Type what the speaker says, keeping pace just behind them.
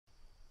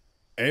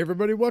Hey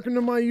everybody, welcome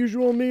to My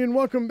Usual Me and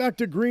welcome back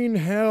to Green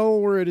Hell,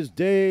 where it is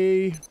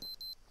day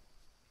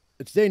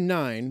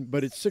 9,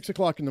 but it's 6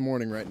 o'clock in the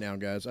morning right now,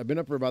 guys. I've been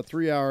up for about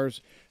 3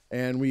 hours,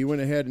 and we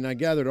went ahead and I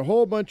gathered a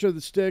whole bunch of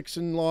the sticks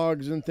and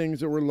logs and things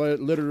that were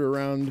littered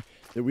around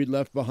that we'd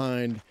left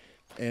behind.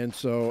 And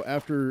so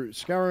after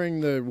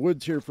scouring the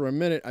woods here for a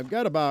minute, I've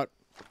got about,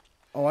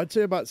 I'd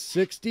say about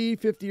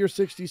 50 or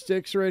 60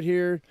 sticks right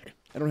here.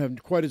 I don't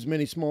have quite as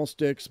many small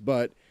sticks,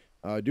 but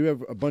I do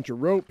have a bunch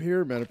of rope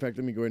here. Matter of fact,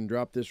 let me go ahead and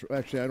drop this.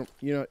 Actually, I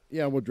don't,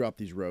 yeah, we'll drop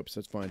these ropes.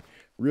 That's fine.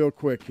 Real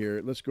quick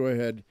here. Let's go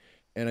ahead.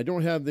 And I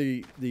don't have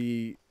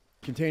the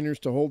containers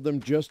to hold them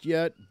just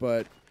yet,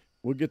 but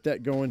we'll get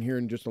that going here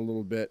in just a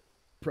little bit.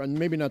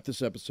 Maybe not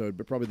this episode,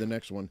 but probably the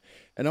next one.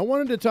 And I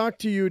wanted to talk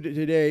to you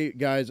today,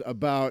 guys,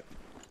 about...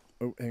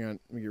 Oh, hang on.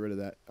 Let me get rid of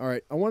that. All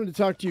right. I wanted to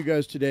talk to you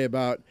guys today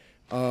about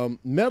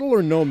metal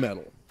or no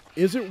metal.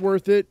 Is it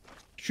worth it?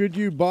 Should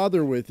you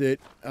bother with it?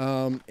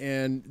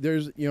 And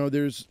there's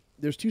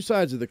two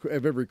sides of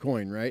every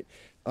coin, right?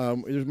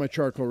 There's my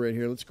charcoal right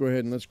here. Let's go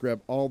ahead and let's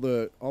grab all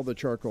the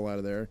charcoal out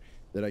of there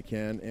that I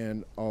can,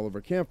 and all of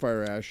our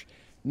campfire ash.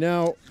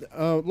 Now,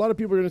 a lot of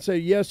people are going to say,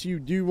 yes, you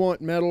do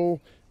want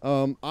metal.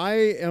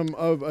 I am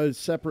of a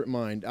separate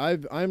mind.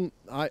 I've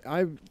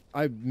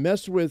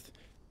messed with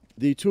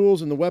the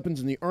tools and the weapons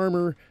and the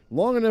armor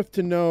long enough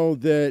to know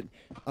that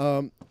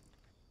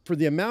for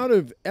the amount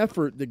of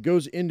effort that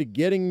goes into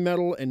getting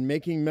metal and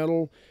making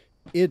metal,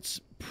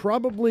 it's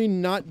probably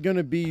not going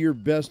to be your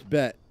best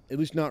bet, at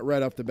least not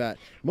right off the bat.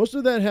 Most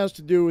of that has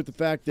to do with the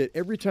fact that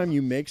every time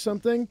you make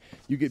something,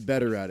 you get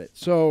better at it.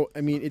 So, I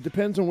mean, it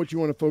depends on what you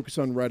want to focus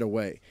on right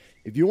away.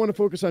 If you want to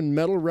focus on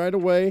metal right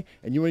away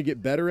and you want to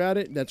get better at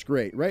it, that's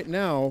great. Right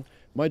now,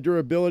 my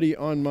durability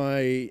on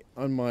my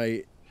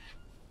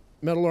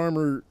metal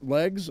armor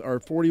legs are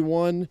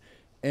 41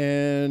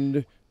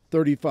 and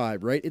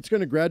 35, right? It's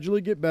going to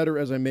gradually get better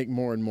as I make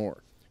more and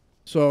more.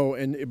 So,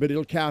 but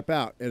it'll cap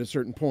out at a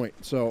certain point.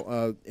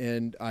 So,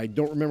 and I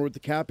don't remember what the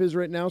cap is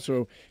right now.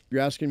 So if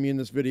you're asking me in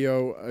this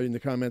video, in the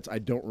comments, I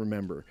don't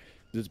remember.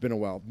 It's been a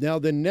while. Now,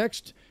 the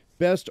next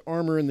best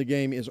armor in the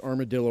game is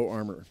armadillo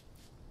armor.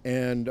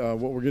 And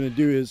what we're going to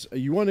do is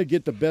you want to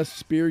get the best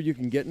spear you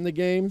can get in the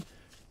game,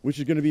 which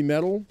is going to be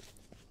metal,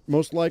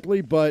 most likely.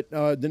 But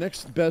the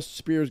next best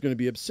spear is going to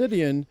be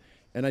obsidian.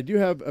 And I do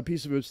have a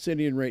piece of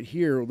obsidian right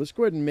here. Let's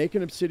go ahead and make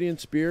an obsidian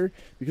spear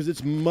because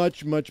it's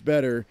much, much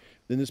better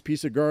than this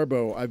piece of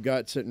garbo I've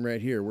got sitting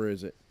right here. Where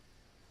is it?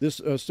 This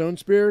stone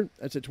spear,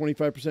 that's at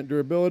 25%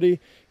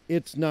 durability.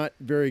 It's not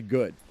very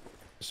good.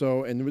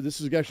 So, and this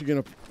is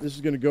actually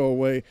gonna go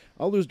away.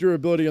 I'll lose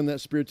durability on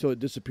that spear till it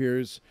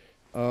disappears.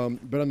 But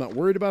I'm not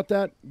worried about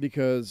that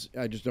because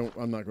I'm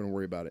not going to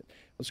worry about it.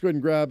 Let's go ahead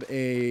and grab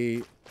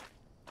here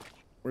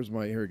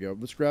we go.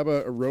 Let's grab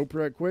a rope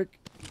right quick,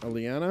 a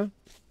liana.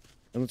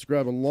 And let's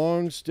grab a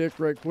long stick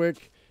right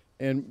quick,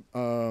 and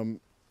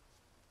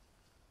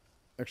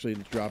actually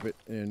let's drop it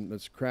and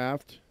let's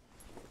craft.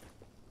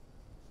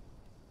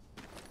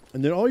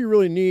 And then all you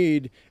really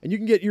need, and you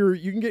can get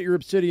your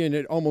obsidian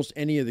at almost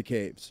any of the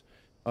caves.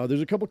 There's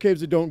a couple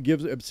caves that don't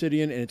give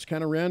obsidian, and it's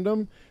kind of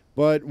random.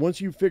 But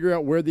once you figure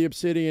out where the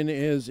obsidian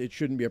is, it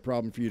shouldn't be a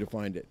problem for you to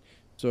find it.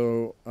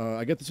 So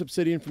I got this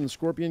obsidian from the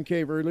Scorpion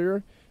Cave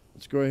earlier.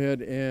 Let's go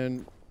ahead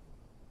and,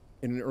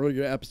 in an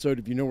earlier episode,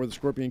 if you know where the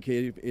Scorpion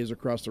Cave is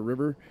across the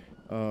river,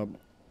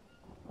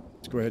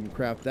 let's go ahead and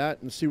craft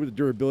that and see what the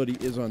durability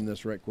is on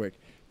this right quick.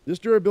 This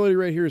durability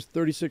right here is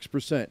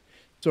 36%.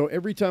 So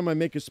every time I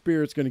make a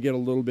spear, it's going to get a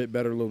little bit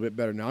better, a little bit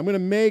better. Now I'm going to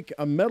make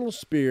a metal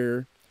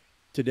spear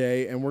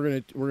today, and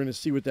we're going to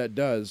see what that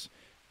does.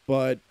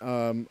 But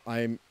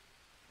I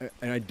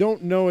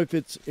don't know if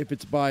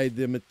it's by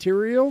the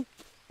material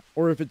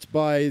or if it's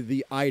by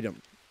the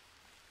item,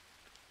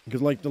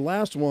 because like the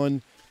last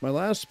one. My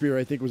last spear,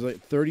 I think, was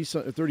like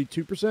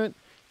 32%.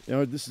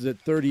 Now this is at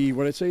 30,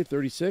 what did I say,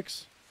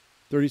 36?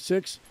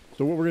 36.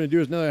 So what we're going to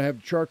do is, now that I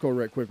have charcoal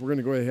right quick, we're going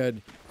to go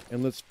ahead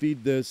and let's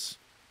feed this.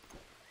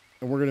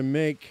 And we're going to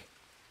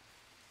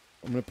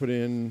I'm going to put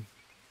in,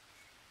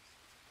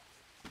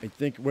 I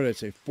think, what did I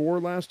say, 4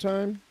 last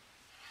time?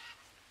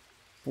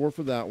 4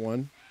 for that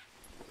one.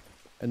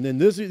 And then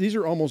these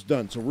are almost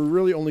done. So we're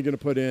really only going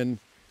to put in,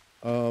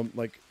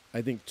 like,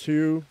 I think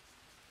 2.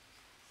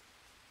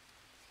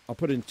 I'll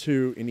put in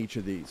 2 in each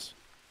of these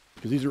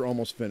because these are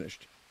almost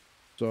finished.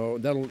 So I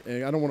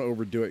don't want to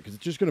overdo it because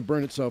it's just going to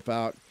burn itself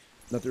out.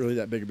 Not really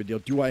that big of a deal.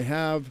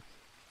 I've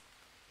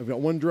got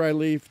 1 dry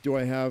leaf.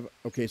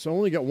 Okay, so I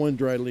only got 1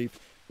 dry leaf.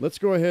 Let's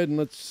go ahead and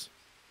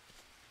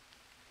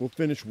we'll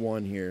finish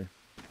 1 here.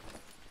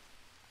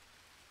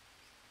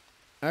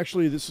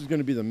 Actually, this is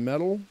going to be the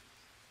metal.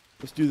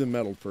 Let's do the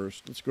metal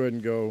first. Let's go ahead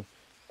and go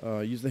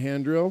use the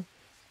hand drill.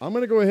 I'm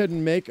going to go ahead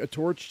and make a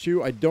torch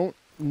too. I don't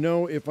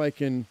know if I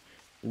can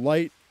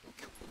light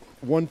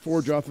one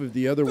forge off of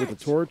the other with a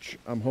torch.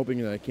 I'm hoping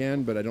that I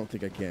can, but I don't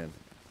think I can.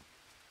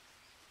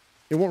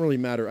 It won't really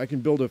matter. I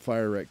can build a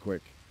fire right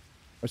quick.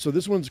 So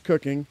this one's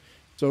cooking.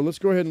 So let's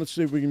go ahead and let's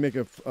see if we can make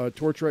a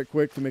torch right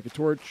quick. To make a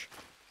torch,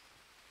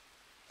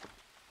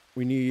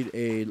 we need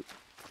a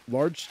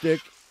large stick,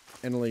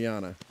 and a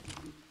liana.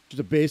 Just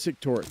a basic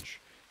torch.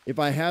 If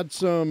I had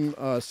some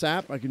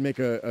sap, I could make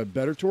a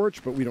better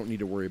torch, but we don't need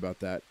to worry about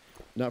that.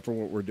 Not for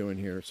what we're doing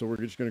here. So we're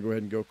just going to go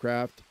ahead and go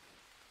craft.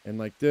 And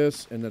like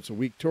this, and that's a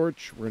weak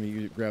torch. We're going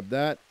to grab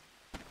that.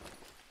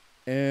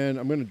 And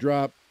I'm going to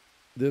drop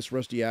this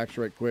rusty axe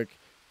right quick,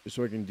 just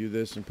so I can do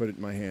this and put it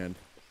in my hand.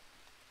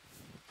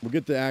 We'll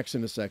get the axe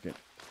in a second.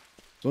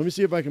 So let me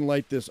see if I can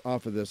light this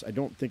off of this. I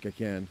don't think I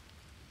can.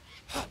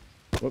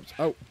 Whoops.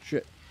 Oh,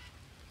 shit.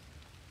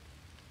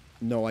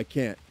 No, I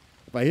can't.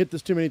 If I hit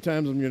this too many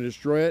times, I'm going to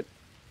destroy it.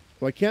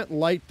 So I can't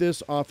light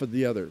this off of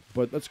the other.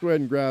 But let's go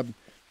ahead and grab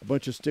a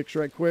bunch of sticks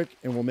right quick,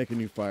 and we'll make a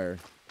new fire.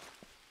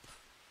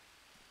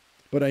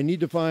 But I need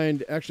to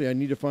find, actually, I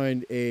need to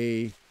find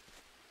a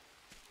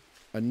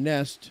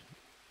nest.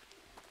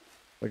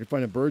 I could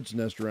find a bird's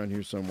nest around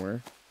here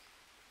somewhere.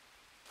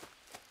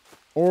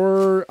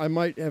 Or I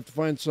might have to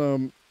find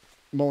some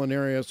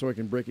mullenaria so I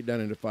can break it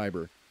down into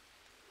fiber.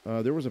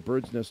 There was a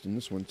bird's nest in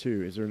this one,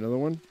 too. Is there another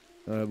one?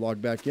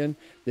 Log back in.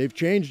 They've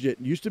changed it.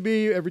 Used to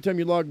be every time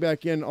you log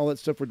back in, all that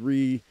stuff would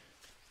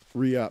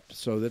re-up.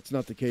 So that's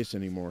not the case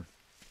anymore.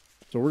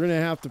 So we're going to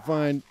have to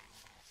find...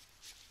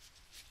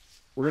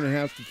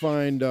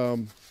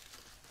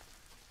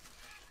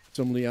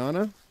 some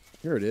liana.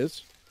 Here it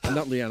is.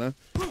 Not liana.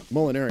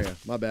 Mullenaria.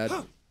 My bad.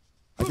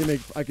 I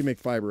can make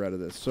fiber out of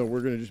this. So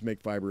we're going to just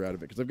make fiber out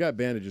of it because I've got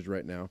bandages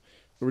right now.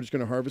 So we're just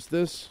going to harvest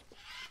this.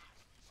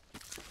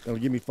 That'll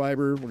give me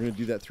fiber. We're going to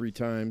do that 3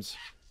 times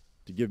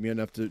to give me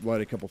enough to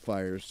light a couple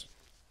fires.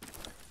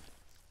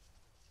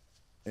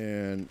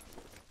 And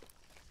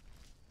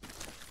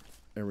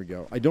there we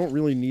go. I don't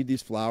really need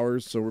these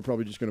flowers, so we're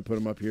probably just going to put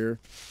them up here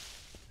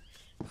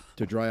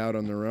to dry out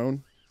on their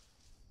own.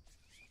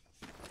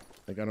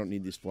 Like, I don't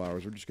need these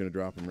flowers. We're just going to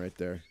drop them right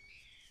there.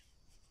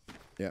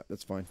 Yeah,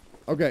 that's fine.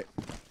 Okay.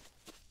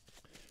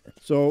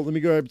 So let me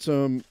grab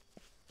some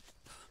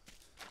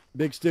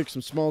big sticks,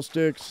 some small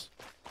sticks.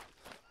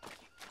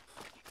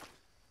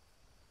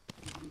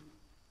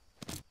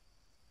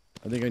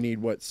 I think I need,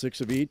 what, 6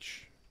 of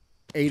each?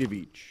 8 of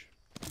each.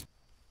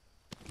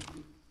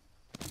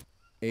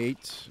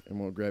 8. And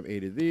we'll grab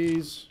 8 of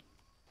these.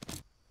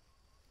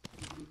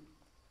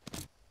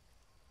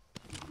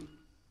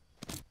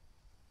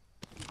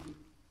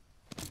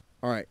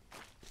 All right.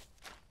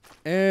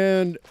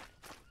 And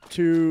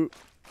to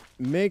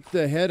make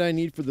the head I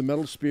need for the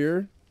metal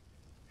spear,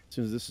 as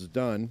soon as this is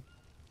done,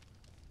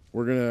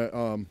 we're going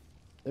to,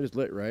 that is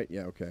lit, right?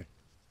 Yeah, okay.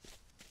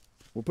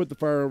 We'll put the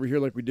fire over here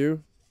like we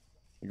do.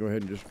 And go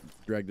ahead and just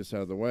drag this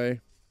out of the way.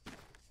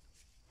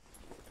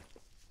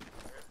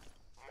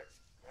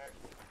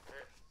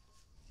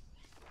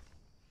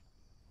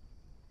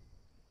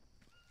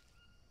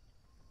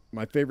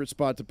 My favorite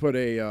spot to put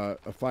a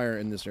fire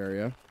in this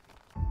area.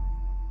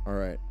 All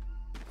right.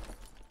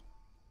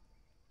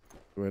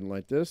 Go ahead and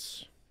light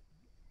this.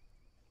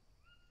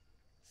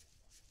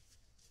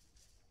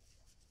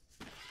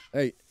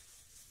 Hey,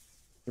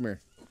 come here.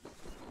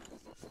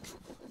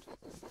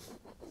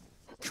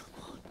 Come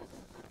on.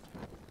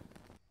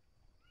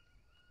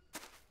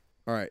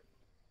 All right.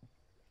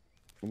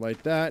 We'll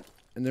light that,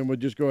 and then we'll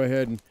just go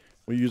ahead and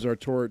we'll use our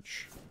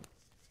torch.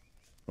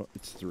 Oh,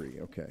 it's 3.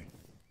 Okay.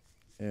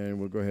 And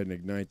we'll go ahead and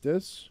ignite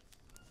this.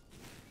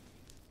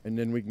 And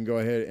then we can go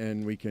ahead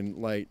and we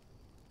can light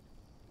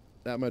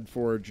that mud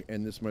forge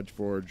and this mud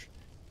forge.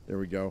 There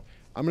we go.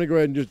 I'm going to go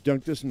ahead and just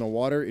dunk this in the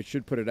water. It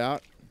should put it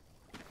out.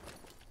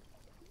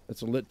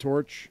 That's a lit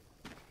torch.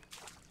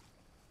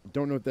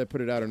 Don't know if that put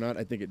it out or not.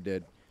 I think it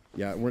did.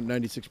 Yeah, we're at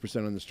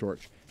 96% on this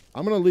torch.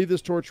 I'm going to leave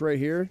this torch right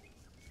here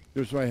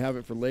just so I have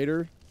it for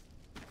later.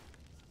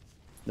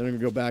 Then I'm going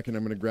to go back and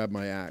I'm going to grab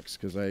my axe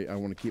because I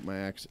want to keep my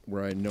axe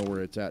where I know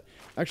where it's at.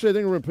 Actually, I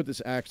think we're going to put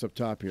this axe up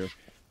top here.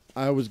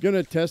 I was going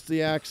to test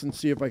the axe and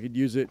see if I could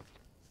use it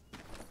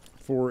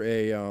for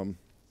a,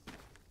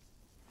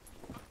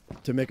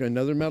 to make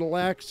another metal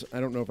axe. I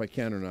don't know if I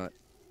can or not.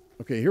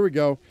 Okay, here we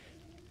go.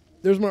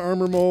 There's my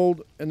armor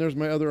mold, and there's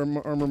my other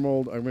armor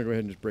mold. I'm going to go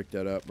ahead and just break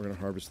that up. We're going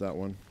to harvest that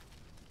one.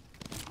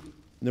 And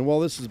then while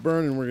this is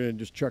burning, we're going to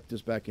just chuck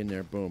this back in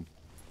there. Boom.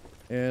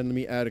 And let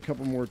me add a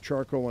couple more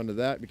charcoal onto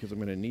that because I'm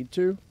going to need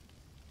to.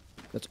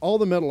 That's all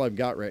the metal I've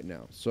got right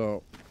now.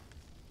 So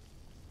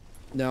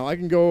now I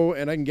can go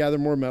and I can gather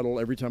more metal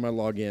every time I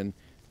log in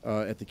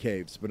at the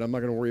caves. But I'm not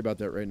going to worry about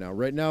that right now.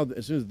 Right now,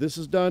 as soon as this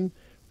is done,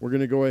 we're going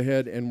to go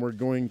ahead and we're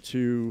going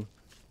to...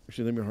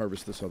 Actually, let me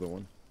harvest this other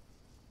one.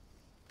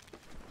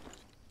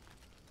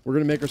 We're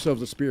going to make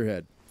ourselves a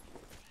spearhead.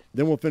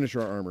 Then we'll finish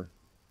our armor.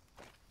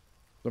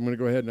 So I'm going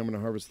to go ahead and I'm going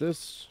to harvest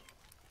this.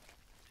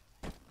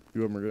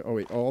 2 of them are going to... Oh,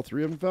 wait. All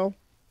 3 of them fell?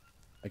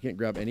 I can't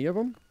grab any of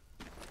them?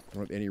 I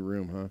don't have any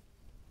room, huh? All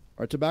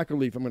right, tobacco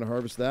leaf. I'm going to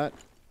harvest that.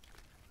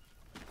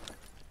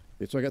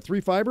 Okay, so I got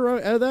 3 fiber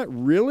out of that?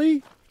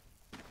 Really?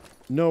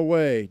 No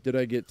way. Did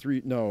I get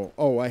 3? No.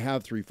 Oh, I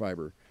have 3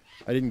 fiber.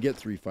 I didn't get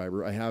 3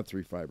 fiber. I have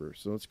 3 fiber.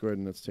 So let's go ahead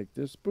and let's take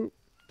this. Boop.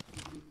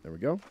 There we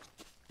go.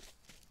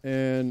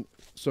 And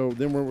so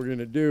then what we're going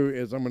to do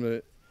is I'm going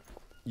to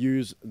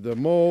use the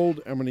mold.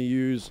 I'm going to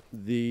use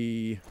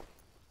the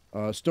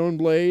stone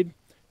blade,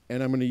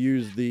 and I'm going to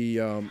use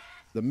the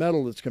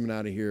metal that's coming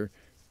out of here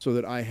so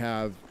that I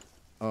have.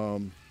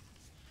 Oh,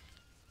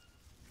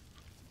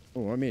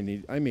 I may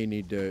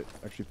need to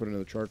actually put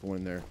another charcoal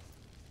in there.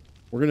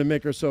 We're going to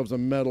make ourselves a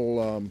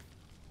metal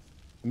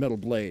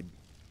blade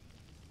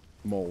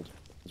mold.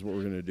 Is what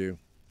we're going to do.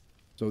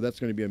 So that's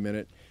going to be a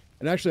minute.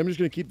 And actually, I'm just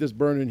going to keep this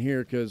burning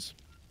here because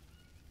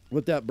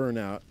let that burn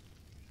out.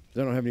 I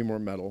don't have any more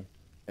metal.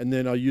 And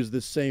then I'll use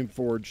this same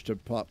forge to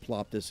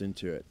plop this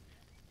into it.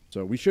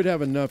 So we should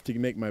have enough to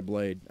make my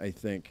blade, I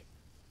think.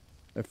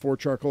 I have 4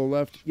 charcoal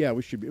left. Yeah,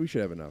 we should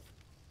have enough.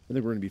 I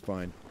think we're going to be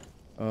fine.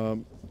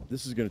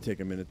 This is going to take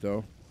a minute,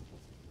 though.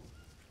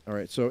 All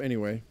right, so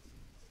anyway.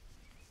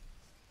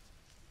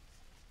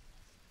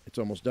 It's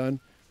almost done.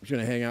 I'm just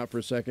going to hang out for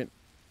a second.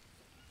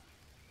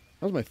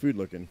 How's my food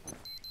looking?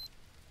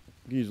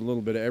 We can use a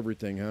little bit of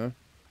everything, huh?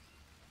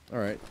 All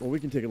right. Well, we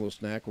can take a little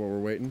snack while we're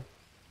waiting.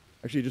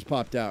 Actually, it just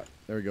popped out.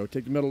 There we go.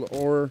 Take the metal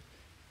ore.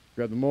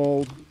 Grab the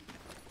mold.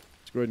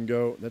 Let's go ahead and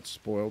go. That's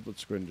spoiled.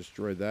 Let's go ahead and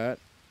destroy that.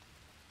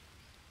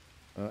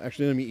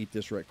 Actually, let me eat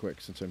this right quick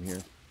since I'm here.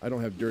 I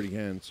don't have dirty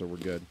hands, so we're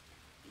good.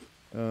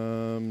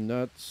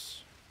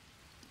 Nuts.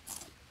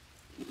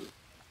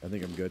 I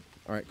think I'm good.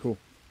 All right, cool.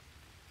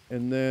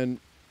 And then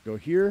go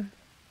here.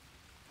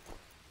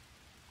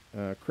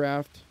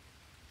 Craft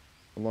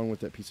along with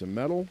that piece of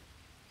metal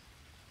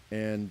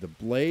and the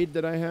blade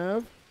that I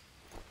have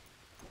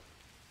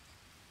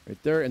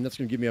right there, and that's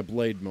going to give me a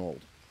blade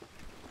mold.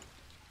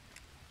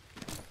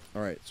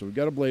 All right, so we've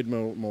got a blade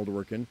mold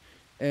working,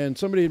 and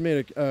somebody had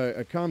made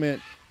a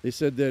comment. They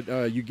said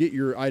that you get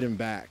your item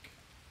back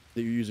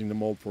that you're using the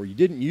mold for. You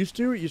didn't used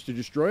to. It used to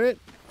destroy it,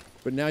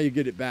 but now you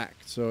get it back,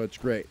 so it's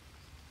great.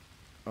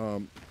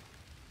 At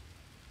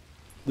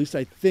least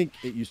I think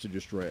it used to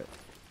destroy it.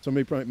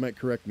 Somebody probably might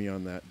correct me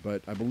on that,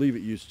 but I believe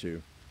it used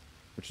to,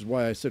 which is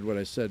why I said what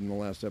I said in the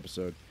last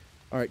episode.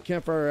 All right,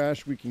 campfire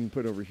ash we can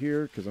put over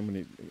here because I'm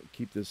going to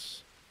keep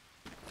this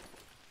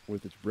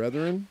with its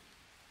brethren.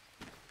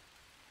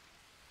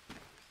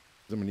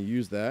 I'm going to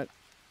use that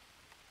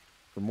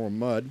for more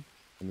mud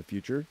in the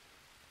future.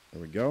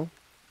 There we go.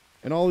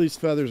 And all these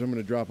feathers I'm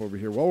going to drop over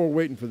here while we're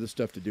waiting for this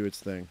stuff to do its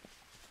thing.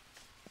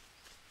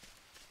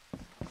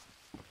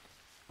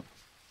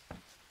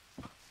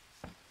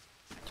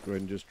 Let's go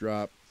ahead and just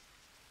drop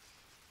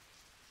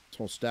this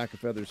whole stack of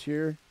feathers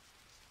here.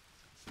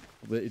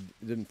 It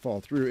didn't fall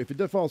through. If it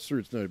does fall through,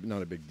 it's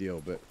not a big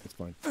deal, but it's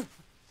fine.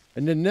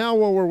 And then now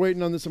while we're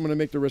waiting on this, I'm going to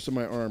make the rest of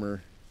my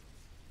armor.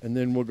 And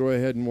then we'll go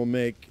ahead and we're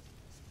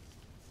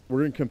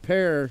going to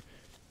compare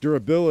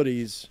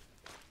durabilities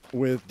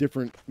with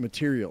different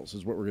materials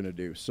is what we're going to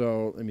do.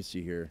 So let me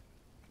see here.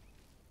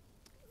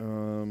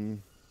 I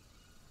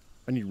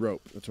need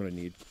rope. That's what I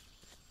need.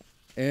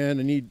 And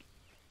I need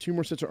 2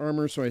 more sets of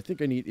armor. So I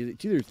think I need,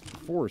 it's either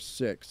 4 or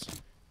 6.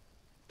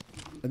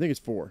 I think it's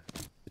 4.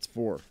 It's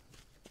 4.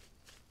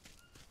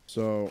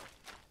 So,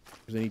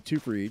 because I need 2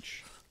 for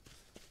each.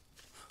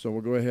 So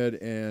we'll go ahead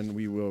and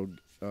we will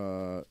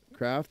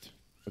craft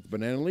with the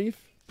banana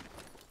leaf.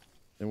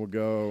 Then we'll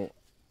go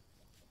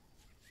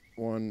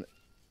 1,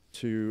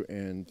 2,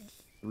 and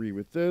 3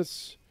 with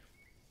this.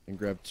 And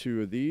grab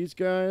 2 of these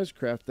guys.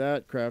 Craft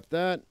that,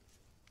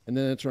 and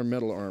then it's our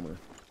metal armor.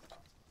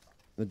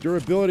 The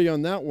durability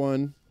on that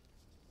one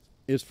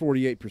is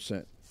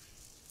 48%.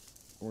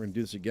 We're going to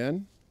do this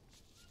again.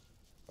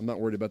 I'm not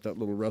worried about that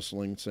little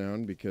rustling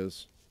sound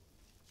because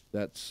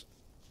that's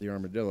the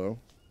armadillo.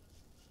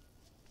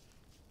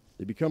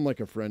 They become like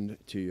a friend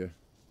to you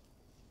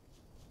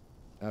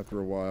after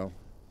a while.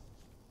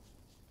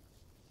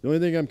 The only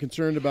thing I'm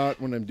concerned about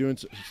when I'm doing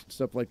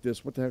stuff like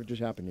this, what the heck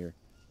just happened here?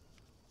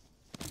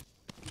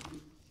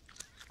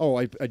 Oh,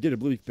 I did a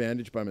blue leaf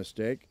bandage by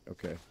mistake.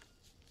 Okay.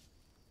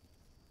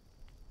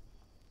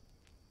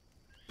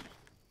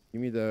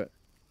 Give me the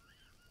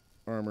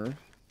armor.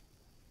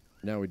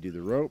 Now we do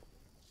the rope.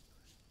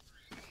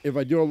 If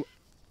I do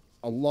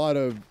a lot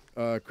of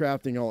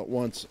crafting all at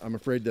once, I'm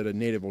afraid that a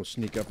native will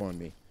sneak up on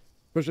me.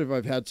 Especially if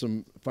I've had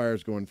some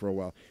fires going for a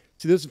while.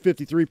 See, this is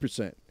 53%.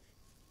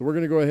 So we're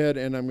going to go ahead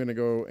and I'm going to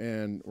go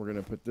and we're going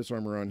to put this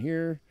armor on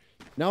here.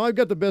 Now I've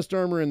got the best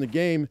armor in the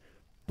game,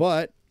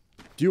 but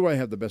do I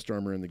have the best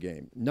armor in the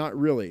game? Not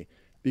really,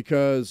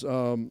 because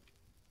and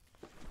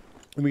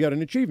we got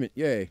an achievement.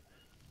 Yay.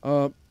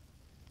 All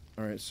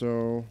right,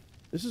 so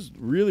this is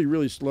really,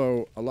 really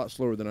slow, a lot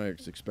slower than I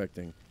was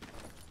expecting.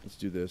 Let's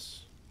do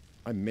this.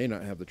 I may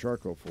not have the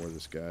charcoal for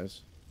this,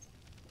 guys.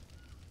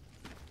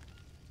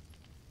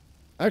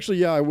 Actually,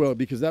 yeah, I will,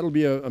 because that'll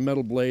be a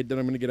metal blade that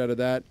I'm going to get out of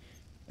that.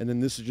 And then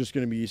this is just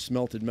going to be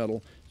smelted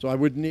metal. So I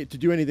would need to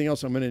do anything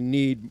else, I'm going to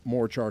need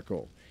more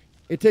charcoal.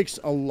 It takes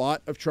a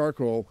lot of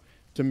charcoal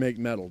to make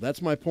metal.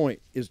 That's my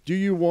point, is do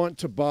you want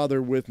to bother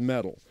with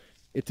metal?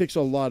 It takes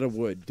a lot of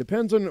wood.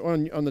 Depends on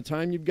the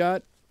time you've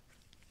got.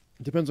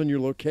 It depends on your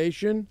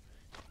location.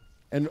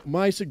 And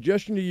my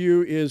suggestion to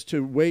you is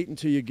to wait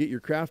until you get your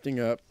crafting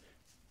up.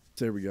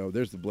 There we go.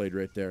 There's the blade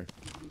right there.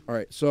 All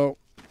right, so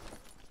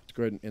let's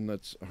go ahead and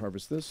let's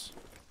harvest this.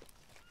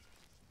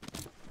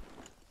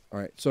 All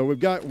right, so we've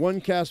got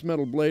one cast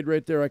metal blade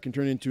right there. I can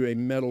turn into a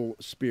metal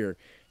spear.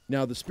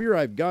 Now, the spear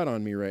I've got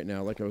on me right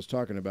now, like I was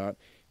talking about,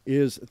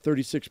 is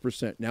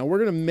 36%. Now, we're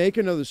going to make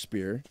another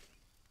spear,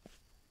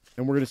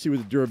 and we're going to see what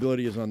the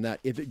durability is on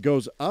that. If it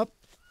goes up,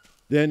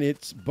 then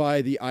it's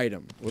by the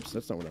item. Whoops,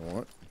 that's not what I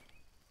want.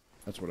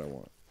 That's what I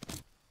want.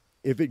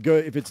 If it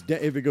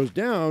goes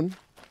down,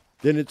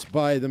 then it's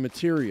by the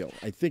material.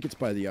 I think it's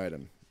by the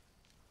item.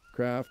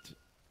 Craft,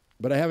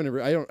 but I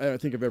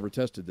don't think I've ever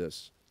tested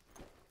this.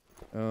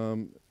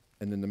 And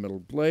then the metal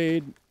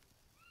blade,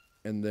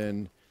 and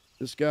then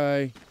this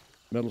guy,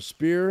 metal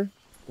spear.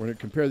 We're going to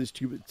compare these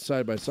two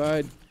side by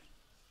side.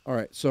 All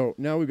right, so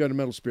now we've got a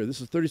metal spear.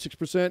 This is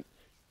 36%.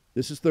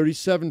 This is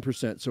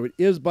 37%. So it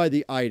is by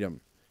the item.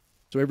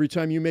 So every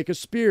time you make a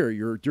spear,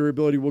 your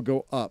durability will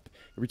go up.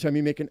 Every time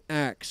you make an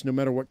axe, no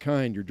matter what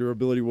kind, your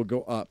durability will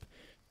go up.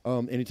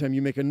 Anytime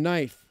you make a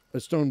knife, a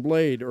stone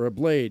blade, or a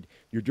blade,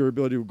 your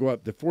durability will go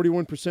up. The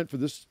 41% for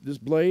this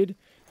blade,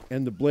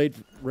 and the blade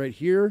right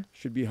here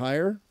should be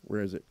higher.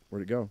 Where is it?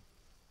 Where'd it go?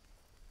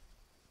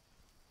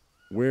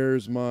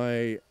 Where's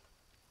my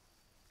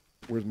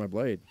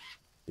blade,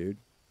 dude?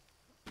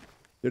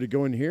 Did it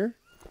go in here?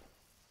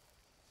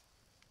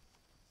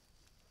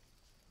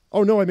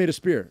 Oh no, I made a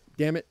spear.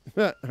 Damn it.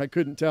 I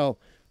couldn't tell.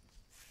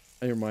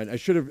 Never mind. I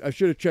should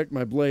have checked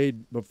my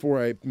blade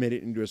before I made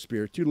it into a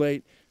spear. Too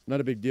late. Not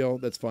a big deal.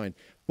 That's fine.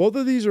 Both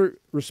of these are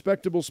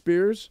respectable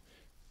spears.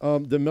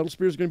 The metal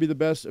spear is going to be the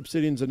best.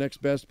 Obsidian's the next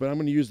best, but I'm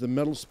going to use the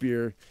metal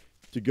spear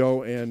to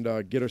go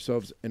and get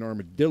ourselves an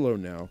armadillo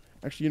now.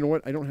 Actually, you know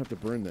what? I don't have to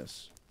burn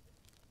this.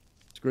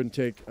 Let's go ahead and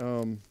take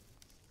our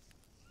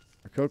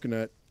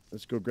coconut.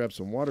 Let's go grab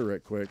some water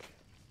right quick.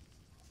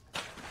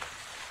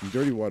 Some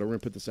dirty water. We're going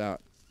to put this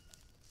out.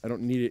 I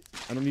don't need it.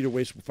 I don't need to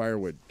waste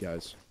firewood,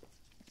 guys.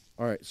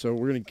 All right, so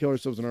we're going to kill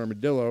ourselves an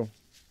armadillo.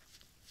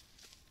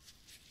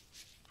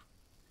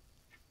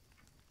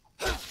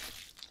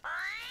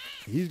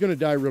 He's going to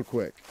die real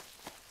quick.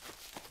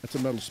 That's a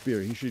metal spear.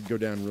 He should go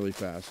down really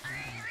fast.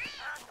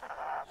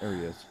 There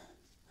he is.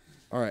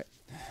 All right.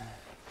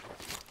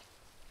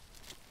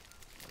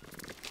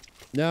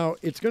 Now,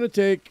 it's going to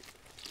take,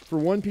 for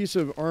one piece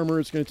of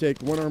armor, it's going to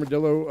take one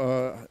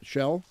armadillo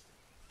shell.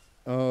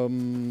 I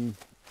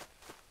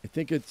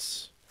think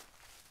it's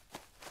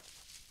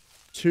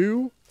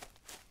 2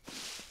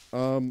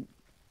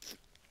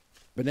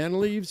 banana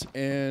leaves,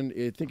 and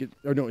I think it,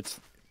 or no,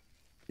 it's,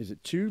 is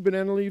it 2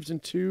 banana leaves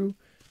and 2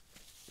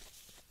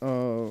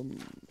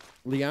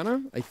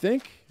 liana? I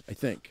think.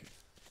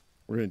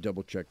 We're going to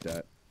double check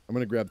that. I'm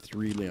going to grab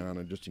 3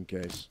 liana just in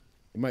case.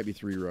 It might be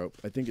 3 rope.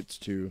 I think it's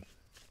 2.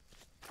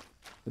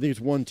 I think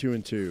it's 1, 2,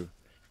 and 2.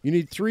 You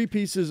need 3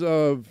 pieces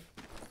of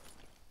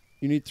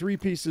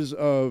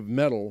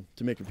metal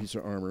to make a piece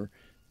of armor,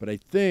 but I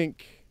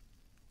think,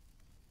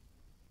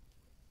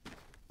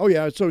 oh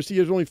yeah, so see,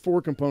 there's only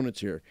 4 components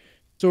here.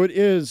 So it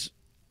is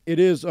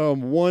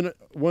one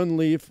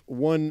leaf,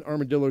 1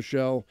 armadillo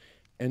shell,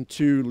 and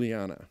 2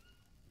 liana.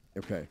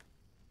 Okay.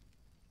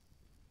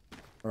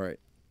 All right.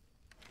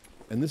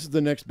 And this is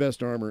the next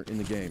best armor in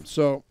the game.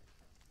 So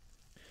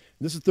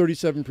this is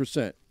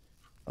 37%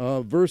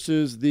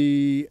 versus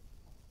the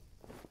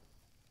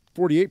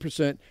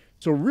 48%.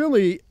 So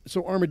really,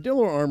 so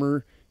armadillo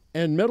armor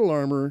and metal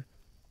armor,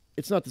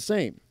 it's not the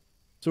same.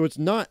 So it's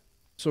not,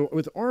 so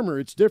with armor,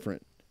 it's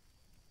different.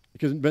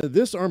 Because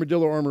this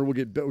armadillo armor will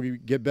get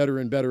better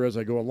and better as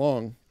I go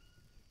along.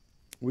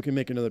 We can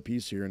make another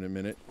piece here in a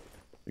minute.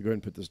 Let me go ahead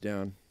and put this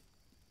down.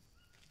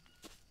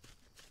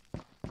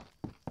 I'm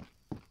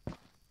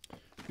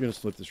going to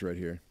slip this right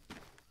here.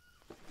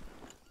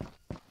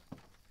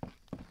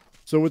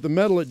 So with the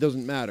metal, it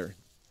doesn't matter.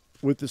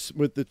 With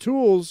the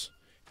tools,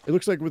 it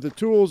looks like with the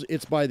tools,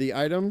 it's by the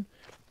item.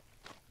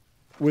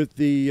 With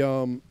the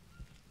armor,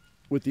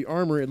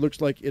 it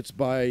looks like it's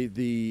by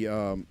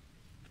the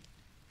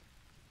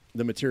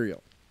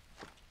material.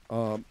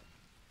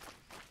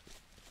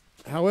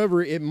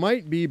 However, it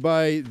might be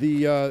by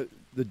the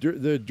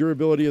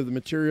durability of the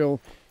material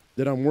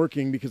that I'm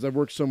working, because I've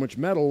worked so much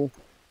metal.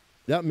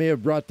 That may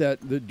have brought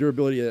the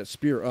durability of that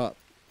spear up.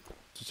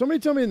 So somebody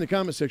tell me in the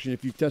comment section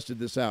if you've tested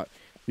this out,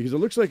 because it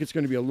looks like it's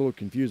going to be a little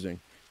confusing.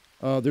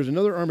 There's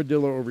another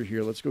armadillo over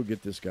here. Let's go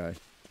get this guy.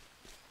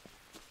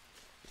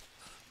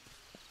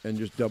 And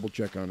just double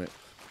check on it.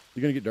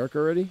 You going to get dark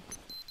already?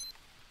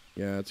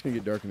 Yeah, it's going to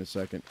get dark in a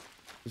second.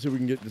 Let's see if we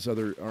can get this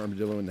other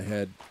armadillo in the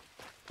head.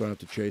 Don't have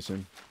to chase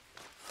him.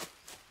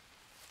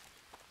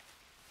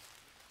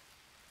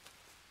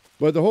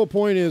 But the whole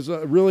point is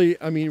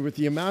really, I mean, with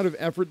the amount of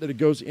effort that it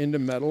goes into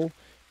metal,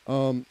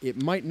 it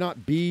might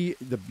not be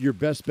your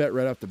best bet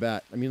right off the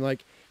bat. I mean,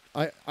 like,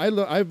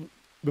 I've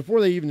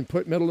before they even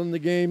put metal in the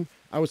game,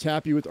 I was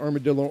happy with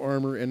armadillo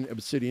armor and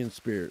obsidian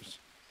spears.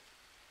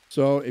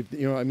 So if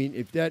I mean,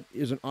 if that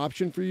is an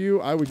option for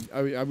you, I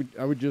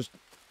would just,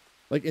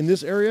 like in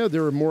this area,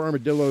 there are more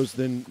armadillos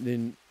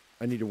than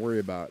I need to worry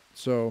about.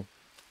 So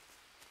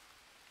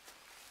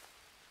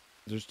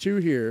there's 2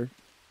 here.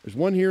 There's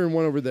 1 here and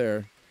 1 over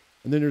there.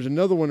 And then there's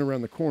another one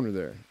around the corner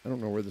there. I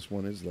don't know where this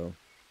one is, though.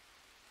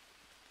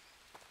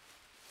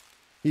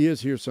 He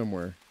is here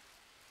somewhere.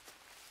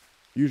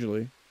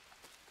 Usually.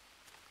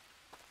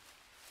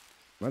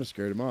 Might have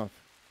scared him off.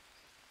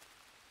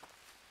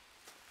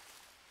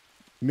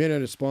 He may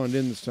not have spawned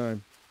in this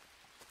time.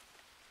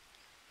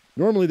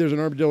 Normally there's an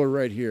armadillo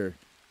right here.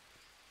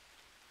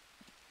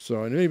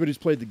 So, and anybody who's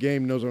played the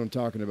game knows what I'm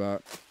talking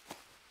about.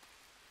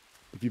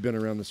 If you've been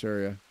around this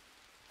area.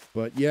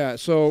 But yeah,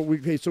 so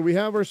we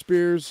have our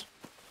spears.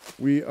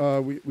 We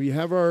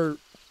have our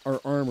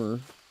armor.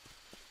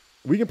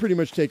 We can pretty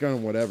much take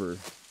on whatever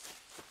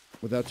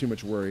without too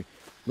much worry.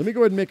 Let me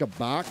go ahead and make a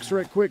box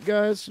right quick,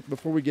 guys,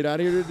 before we get out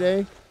of here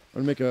today.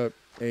 I'm going to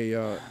make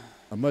a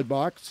mud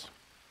box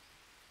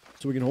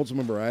so we can hold some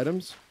of our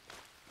items.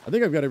 I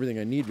think I've got everything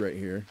I need right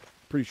here.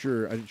 Pretty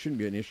sure it shouldn't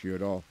be an issue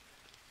at all.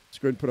 Let's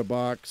go ahead and put a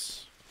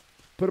box.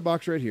 Put a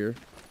box right here.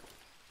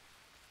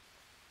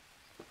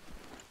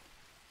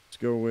 Let's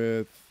go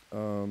with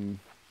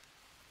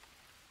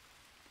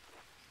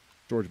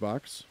storage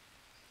box.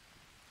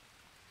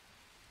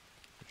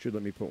 It should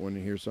let me put one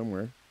in here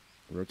somewhere.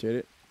 Rotate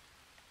it.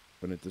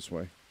 Put it this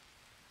way.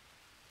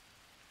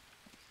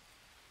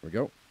 There we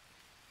go.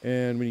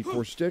 And we need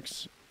 4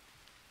 sticks.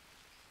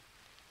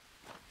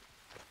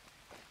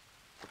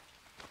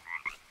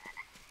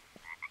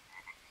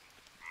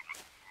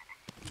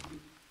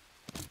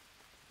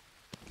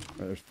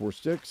 There's 4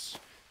 sticks.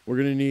 We're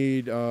going to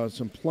need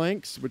some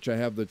planks, which I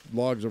have the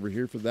logs over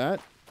here for that.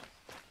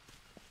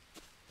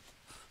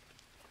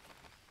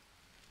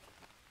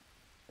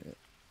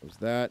 There's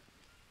that.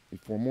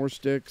 Need 4 more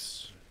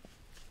sticks.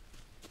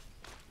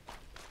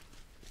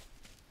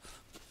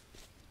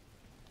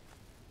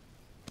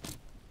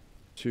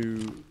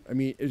 I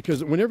mean,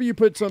 because whenever you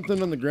put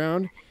something on the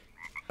ground,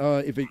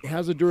 if it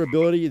has a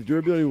durability, the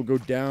durability will go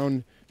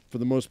down for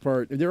the most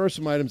part. And there are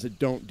some items that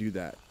don't do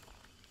that.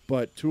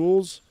 But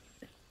tools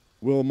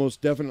will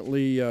most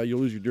definitely, you'll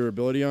lose your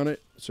durability on it.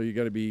 So you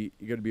got to be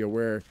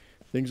aware.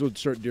 Things will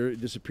start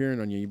disappearing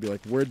on you. You'd be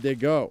like, where'd they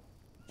go?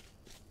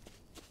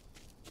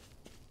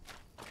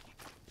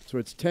 So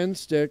it's 10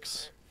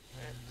 sticks,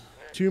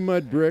 1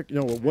 mud brick,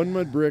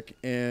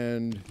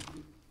 and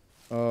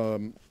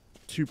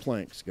 2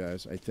 planks,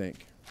 guys, I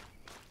think.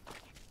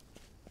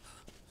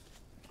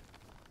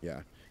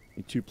 Yeah.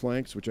 Need 2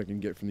 planks, which I can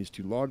get from these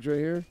 2 logs right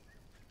here.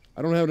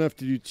 I don't have enough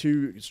to do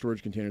 2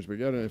 storage containers, but I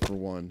got enough for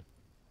 1.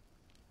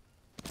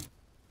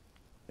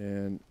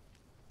 And,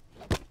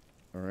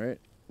 alright.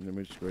 And then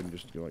we just go ahead and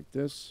just go like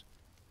this.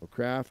 We'll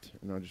craft,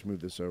 and I'll just move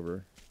this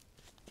over.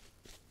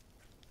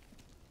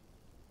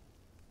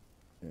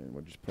 And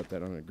we'll just put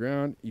that on the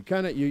ground. You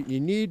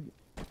need,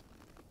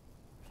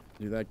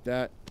 do like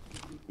that.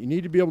 You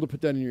need to be able to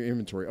put that in your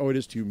inventory. Oh, it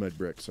is 2 mud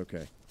bricks.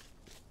 Okay.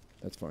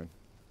 That's fine.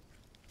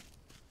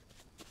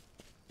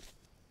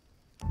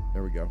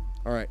 There we go.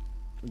 All right.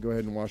 I'll go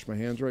ahead and wash my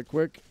hands right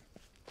quick.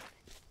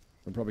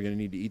 I'm probably going to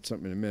need to eat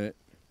something in a minute.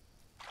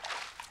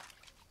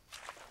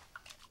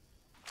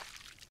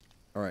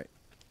 All right.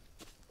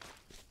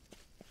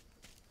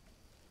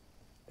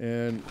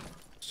 And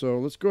so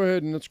let's go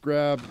ahead and let's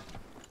grab...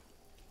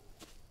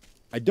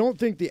 I don't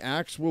think the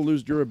axe will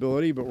lose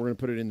durability, but we're going to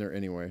put it in there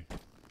anyway.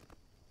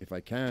 If I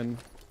can.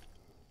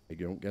 I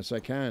don't guess I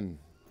can.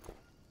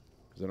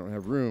 Because I don't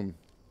have room.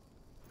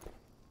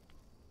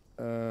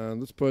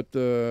 Let's put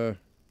the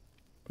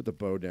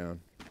bow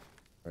down.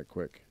 Right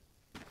quick.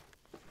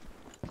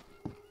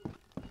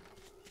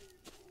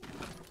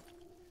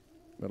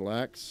 Metal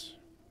axe.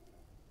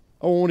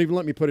 Oh, it won't even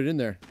let me put it in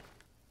there.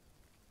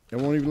 It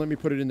won't even let me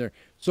put it in there.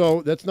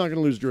 So that's not going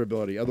to lose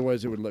durability.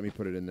 Otherwise, it would let me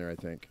put it in there, I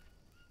think.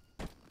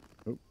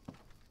 Oh.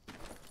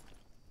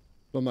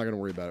 So I'm not going to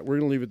worry about it. We're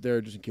going to leave it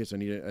there just in case I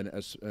need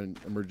an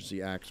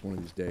emergency axe one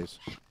of these days.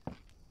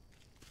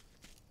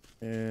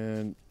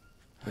 And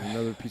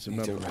another piece of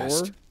metal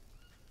ore.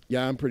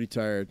 Yeah, I'm pretty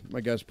tired.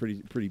 My guy's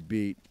pretty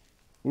beat.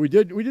 We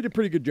did a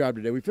pretty good job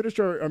today. We finished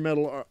our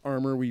metal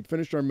armor. We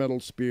finished our metal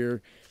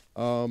spear.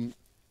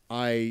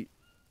 I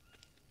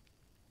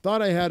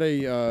thought I had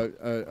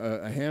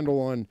a handle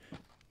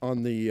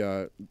on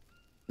the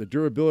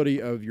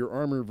durability of your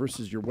armor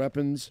versus your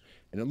weapons,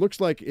 and it looks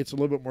like it's a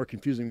little bit more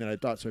confusing than I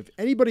thought. So if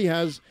anybody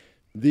has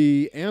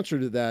the answer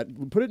to that,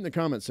 put it in the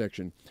comment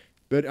section.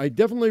 But I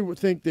definitely would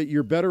think that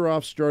you're better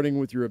off starting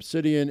with your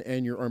obsidian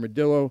and your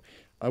armadillo.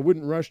 I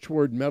wouldn't rush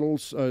toward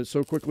metals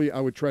so quickly.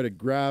 I would try to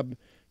grab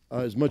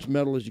as much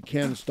metal as you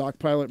can and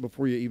stockpile it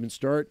before you even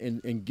start,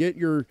 and get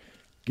your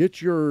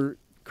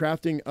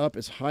crafting up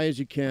as high as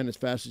you can, as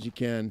fast as you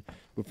can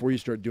before you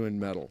start doing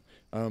metal.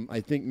 I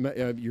think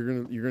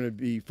you're gonna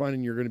be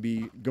finding you're gonna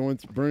be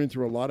burning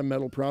through a lot of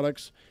metal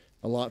products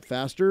a lot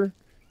faster,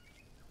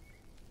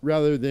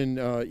 rather than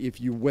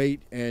if you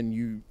wait and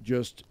you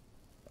just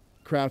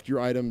craft your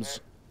other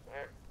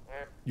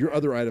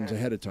items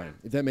ahead of time,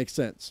 if that makes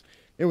sense.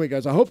 Anyway,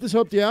 guys, I hope this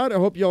helped you out. I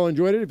hope you all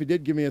enjoyed it. If you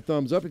did, give me a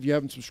thumbs up. If you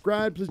haven't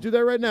subscribed, please do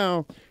that right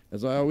now.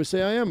 As I always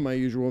say, I am my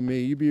usual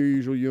me. You be your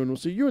usual you, and we'll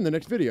see you in the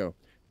next video.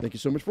 Thank you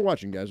so much for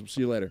watching, guys. We'll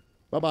see you later.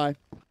 Bye-bye.